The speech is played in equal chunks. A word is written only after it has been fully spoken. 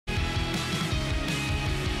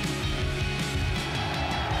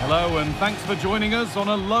Hello and thanks for joining us on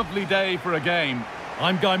a lovely day for a game.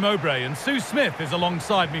 I'm Guy Mowbray and Sue Smith is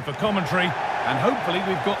alongside me for commentary, and hopefully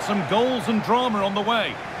we've got some goals and drama on the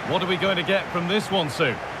way. What are we going to get from this one,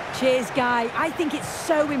 Sue? Cheers, Guy. I think it's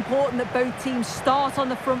so important that both teams start on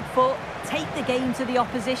the front foot, take the game to the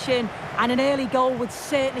opposition, and an early goal would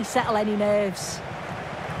certainly settle any nerves.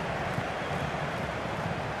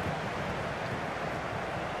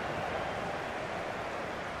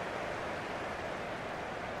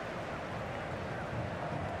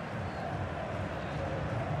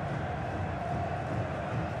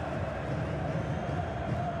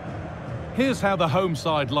 Here's how the home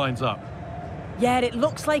side lines up. Yeah, it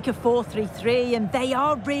looks like a 4-3-3, and they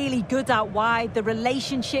are really good out wide. The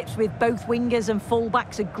relationships with both wingers and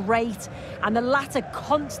fullbacks are great, and the latter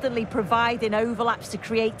constantly providing overlaps to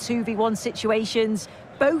create 2v1 situations.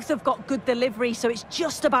 Both have got good delivery, so it's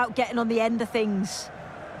just about getting on the end of things.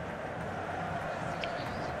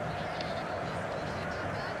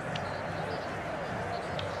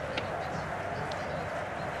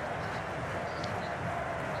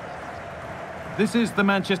 This is the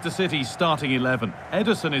Manchester City starting 11.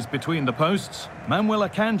 Ederson is between the posts. Manuel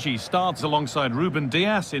Akanji starts alongside Ruben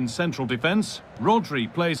Dias in central defence.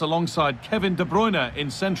 Rodri plays alongside Kevin De Bruyne in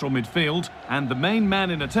central midfield. And the main man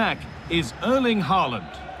in attack is Erling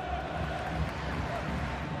Haaland.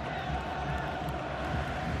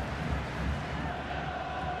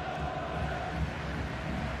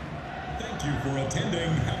 Thank you for attending.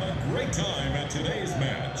 Have a great time at today's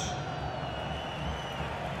match.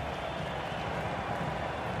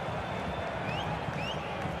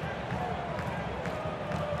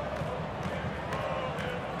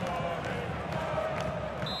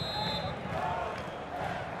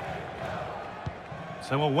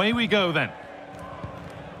 So away we go then.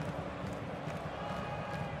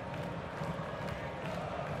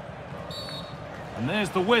 And there's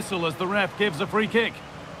the whistle as the ref gives a free kick.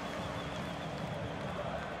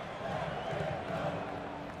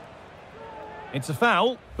 It's a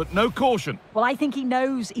foul, but no caution. Well, I think he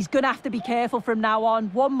knows he's going to have to be careful from now on.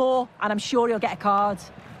 One more, and I'm sure he'll get a card.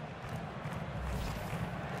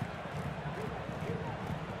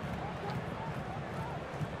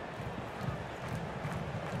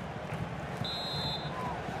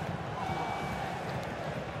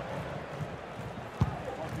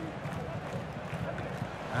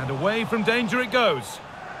 And away from danger it goes.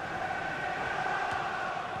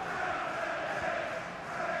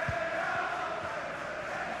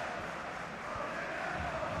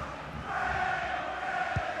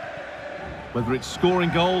 Whether it's scoring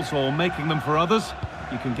goals or making them for others,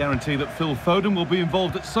 you can guarantee that Phil Foden will be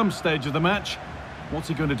involved at some stage of the match. What's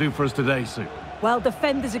he going to do for us today, Sue? Well,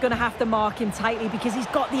 defenders are going to have to mark him tightly because he's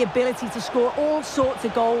got the ability to score all sorts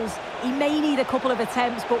of goals. He may need a couple of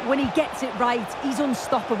attempts, but when he gets it right, he's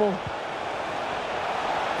unstoppable.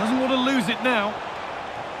 Doesn't want to lose it now.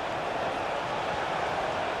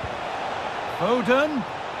 Foden.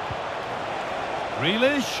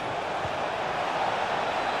 Grealish.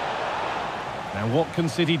 Now what can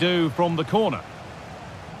City do from the corner?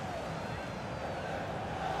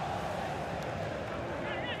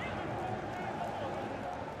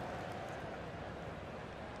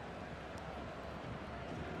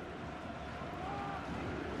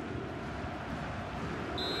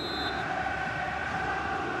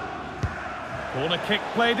 Corner kick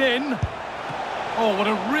played in. Oh, what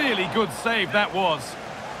a really good save that was.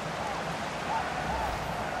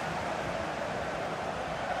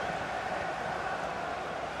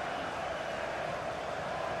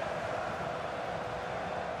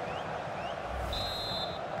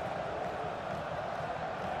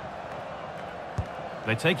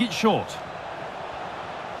 They take it short.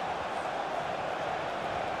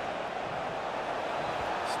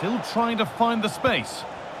 Still trying to find the space.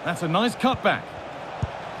 That's a nice cutback.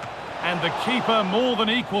 And the keeper more than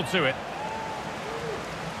equal to it.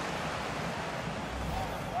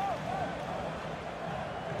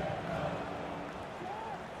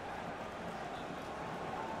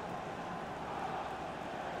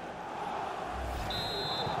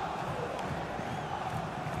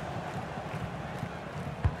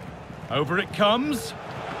 Over it comes.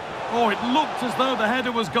 Oh, it looked as though the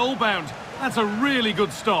header was goal-bound. That's a really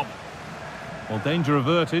good stop. Well, danger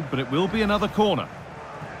averted, but it will be another corner.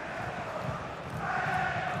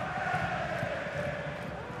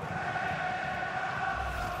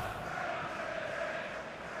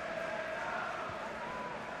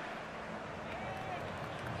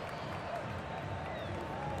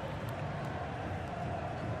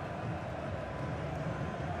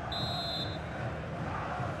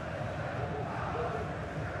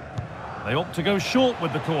 They opt to go short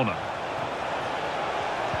with the corner.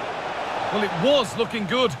 Well, it was looking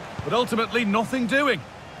good, but ultimately nothing doing.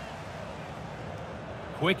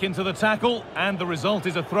 Quick into the tackle, and the result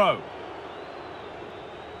is a throw.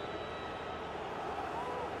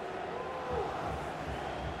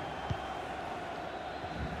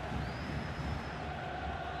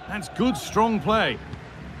 That's good, strong play.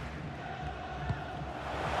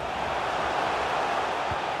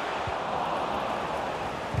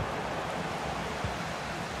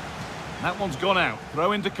 That one's gone out.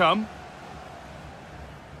 Throw in to come.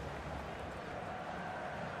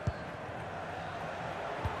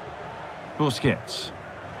 Busquets.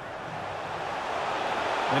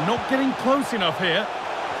 They're not getting close enough here.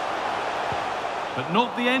 But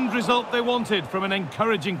not the end result they wanted from an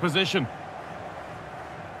encouraging position.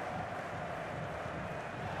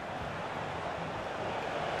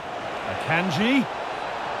 Akanji.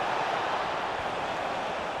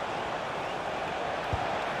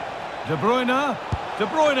 De Bruyne. De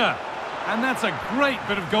Bruyne. And that's a great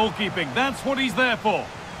bit of goalkeeping. That's what he's there for.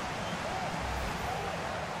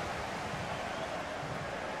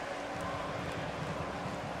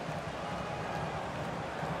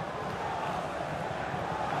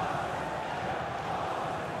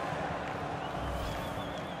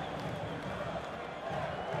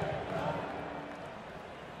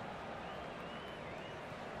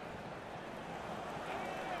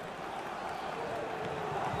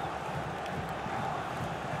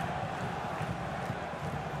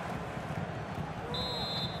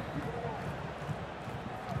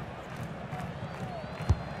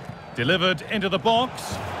 Delivered into the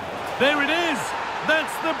box. There it is!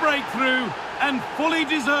 That's the breakthrough, and fully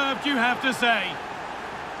deserved, you have to say.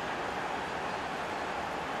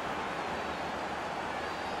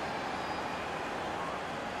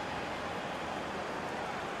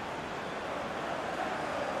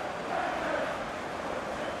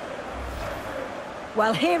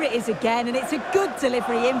 Well, here it is again, and it's a good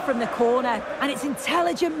delivery in from the corner. And it's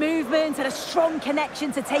intelligent movement and a strong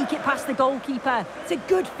connection to take it past the goalkeeper. It's a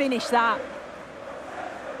good finish, that.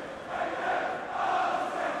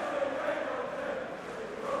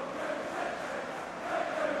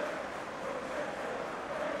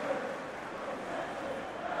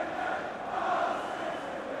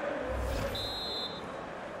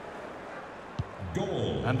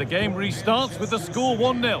 Goal. And the game restarts with the score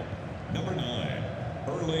 1-0. Number 9,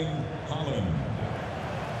 Holland.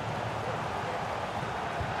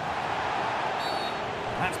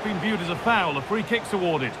 That's been viewed as a foul. A free kick's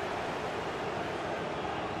awarded.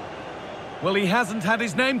 Well, he hasn't had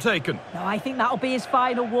his name taken. No, I think that'll be his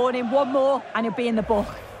final warning. One more, and he'll be in the book.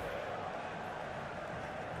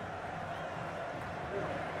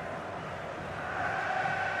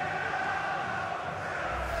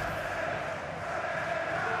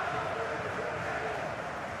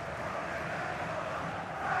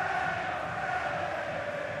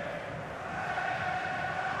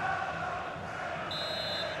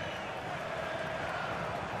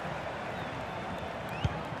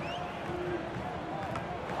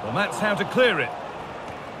 Well, that's how to clear it.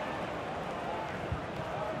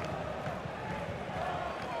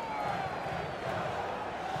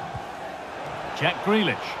 Jack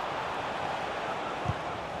Grealish.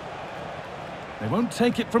 They won't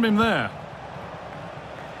take it from him there.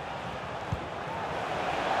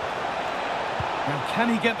 Now,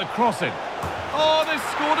 can he get the cross in? Oh, they've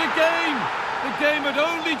scored again! The game had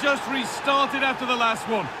only just restarted after the last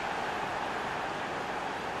one.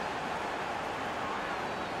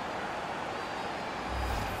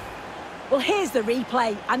 Well, here's the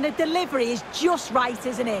replay, and the delivery is just right,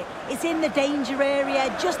 isn't it? It's in the danger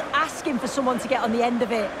area, just asking for someone to get on the end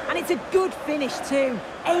of it. And it's a good finish too,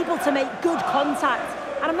 able to make good contact.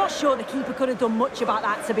 And I'm not sure the keeper could have done much about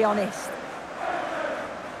that, to be honest.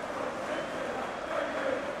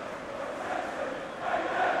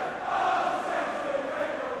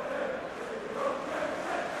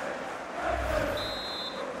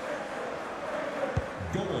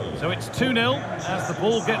 Goal. So it's 2-0 as the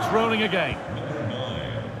ball gets rolling again.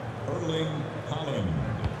 Number 9, Holland.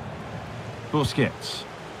 Busquets.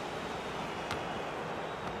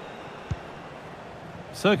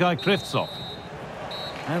 Sergei Krivtsov.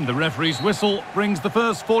 And the referee's whistle brings the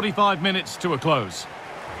first 45 minutes to a close.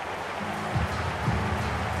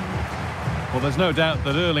 Well, there's no doubt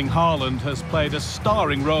that Erling Haaland has played a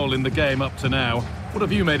starring role in the game up to now. What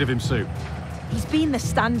have you made of him, Sue? He's been the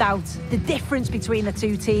standout, the difference between the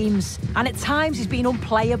two teams. And at times he's been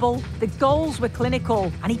unplayable. The goals were clinical,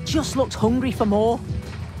 and he just looked hungry for more.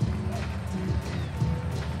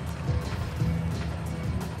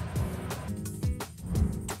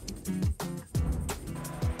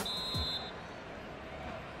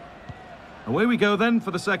 Away we go then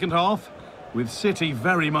for the second half. with City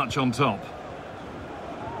very much on top.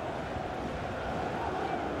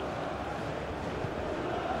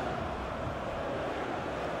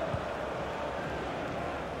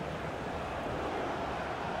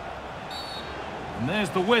 And there's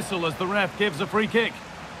the whistle as the ref gives a free kick.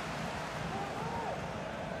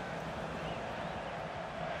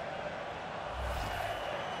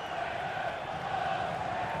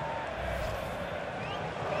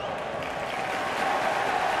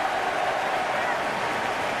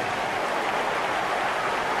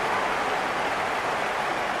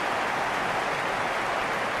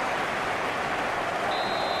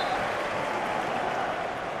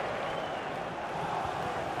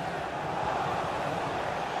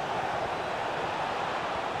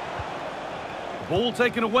 Ball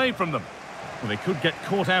taken away from them. Well, they could get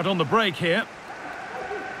caught out on the break here.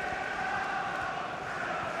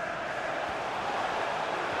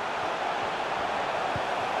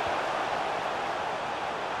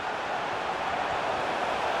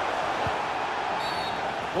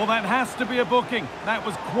 Well, that has to be a booking. That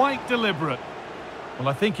was quite deliberate. Well,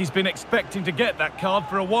 I think he's been expecting to get that card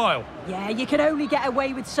for a while. Yeah, you can only get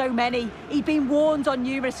away with so many. He'd been warned on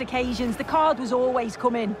numerous occasions. The card was always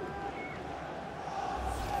coming.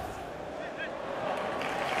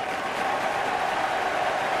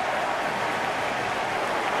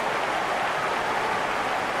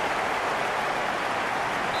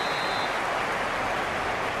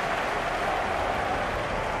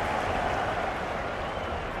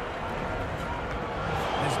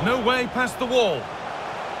 No way past the wall.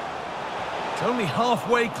 It's only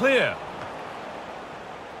halfway clear.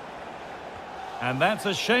 And that's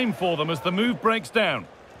a shame for them as the move breaks down.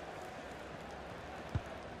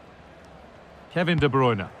 Kevin De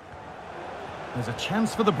Bruyne. There's a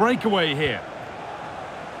chance for the breakaway here.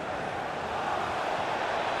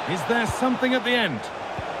 Is there something at the end?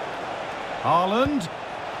 Haaland.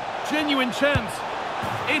 Genuine chance.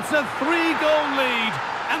 It's a 3-goal lead.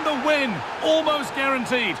 And the win, almost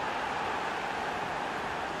guaranteed.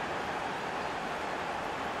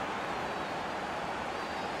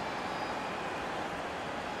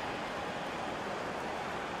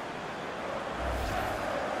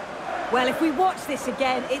 Well, if we watch this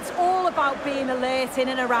again, it's all about being alert in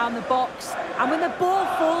and around the box. And when the ball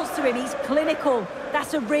falls to him, he's clinical.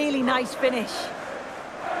 That's a really nice finish.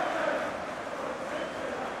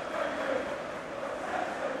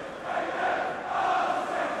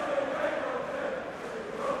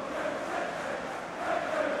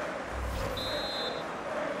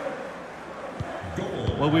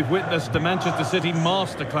 Well, we've witnessed a Manchester City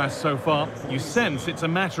masterclass so far. You sense it's a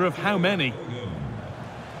matter of how many.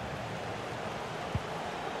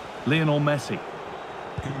 Lionel Messi.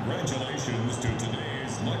 Congratulations to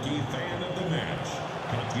today's lucky fan of the match,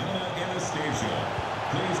 Tatiana Anastasia.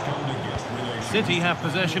 Please come to guest relations. City have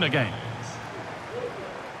possession again.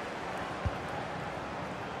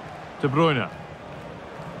 De Bruyne.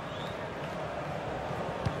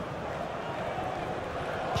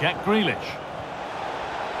 Jack Grealish.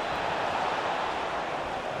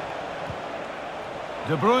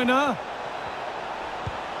 De Bruyne.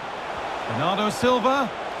 Bernardo Silva.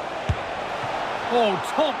 Oh,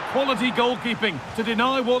 top quality goalkeeping to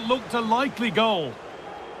deny what looked a likely goal.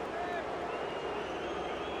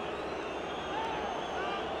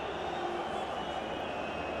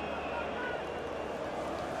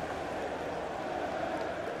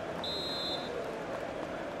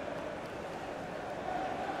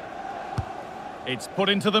 It's put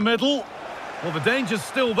into the middle. Well, the danger's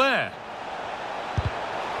still there.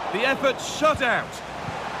 The effort shut out.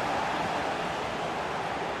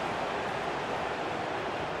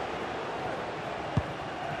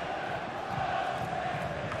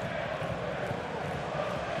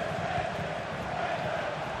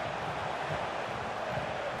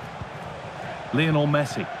 Lionel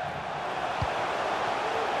Messi.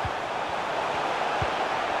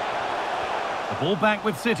 The ball back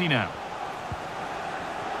with City now.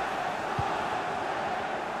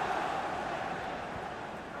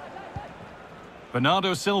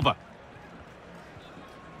 Bernardo Silva.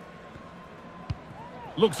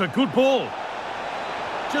 Looks a good ball.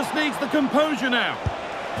 Just needs the composure now.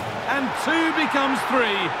 And 2 becomes 3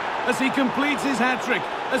 as he completes his hat-trick.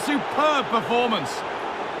 A superb performance.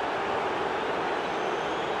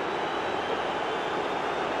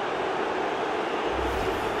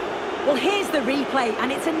 Well, here's the replay,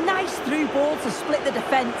 and it's a nice through ball to split the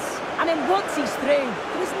defence. And then once he's through,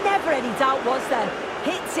 there was never any doubt, was there?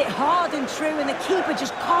 Hits it hard and true, and the keeper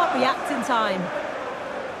just can't react in time.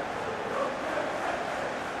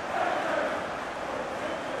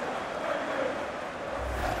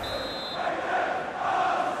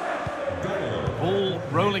 Goal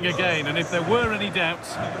rolling again, and if there were any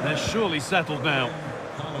doubts, they're surely settled now.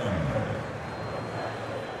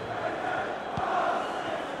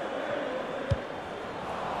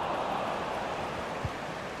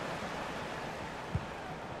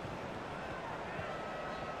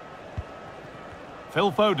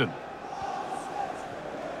 Phil Foden.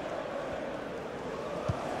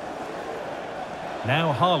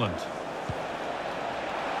 Now Haaland.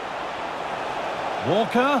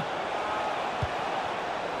 Walker.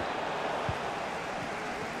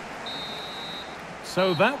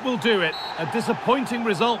 So that will do it. A disappointing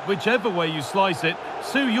result, whichever way you slice it.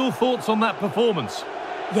 Sue, your thoughts on that performance?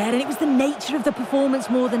 Yeah, and it was the nature of the performance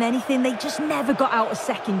more than anything. They just never got out of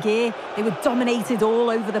second gear. They were dominated all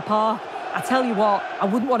over the park. I tell you what, I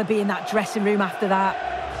wouldn't want to be in that dressing room after that.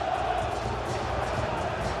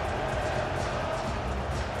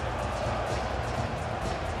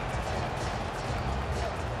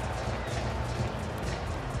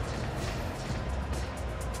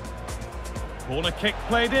 Corner kick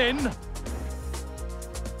played in.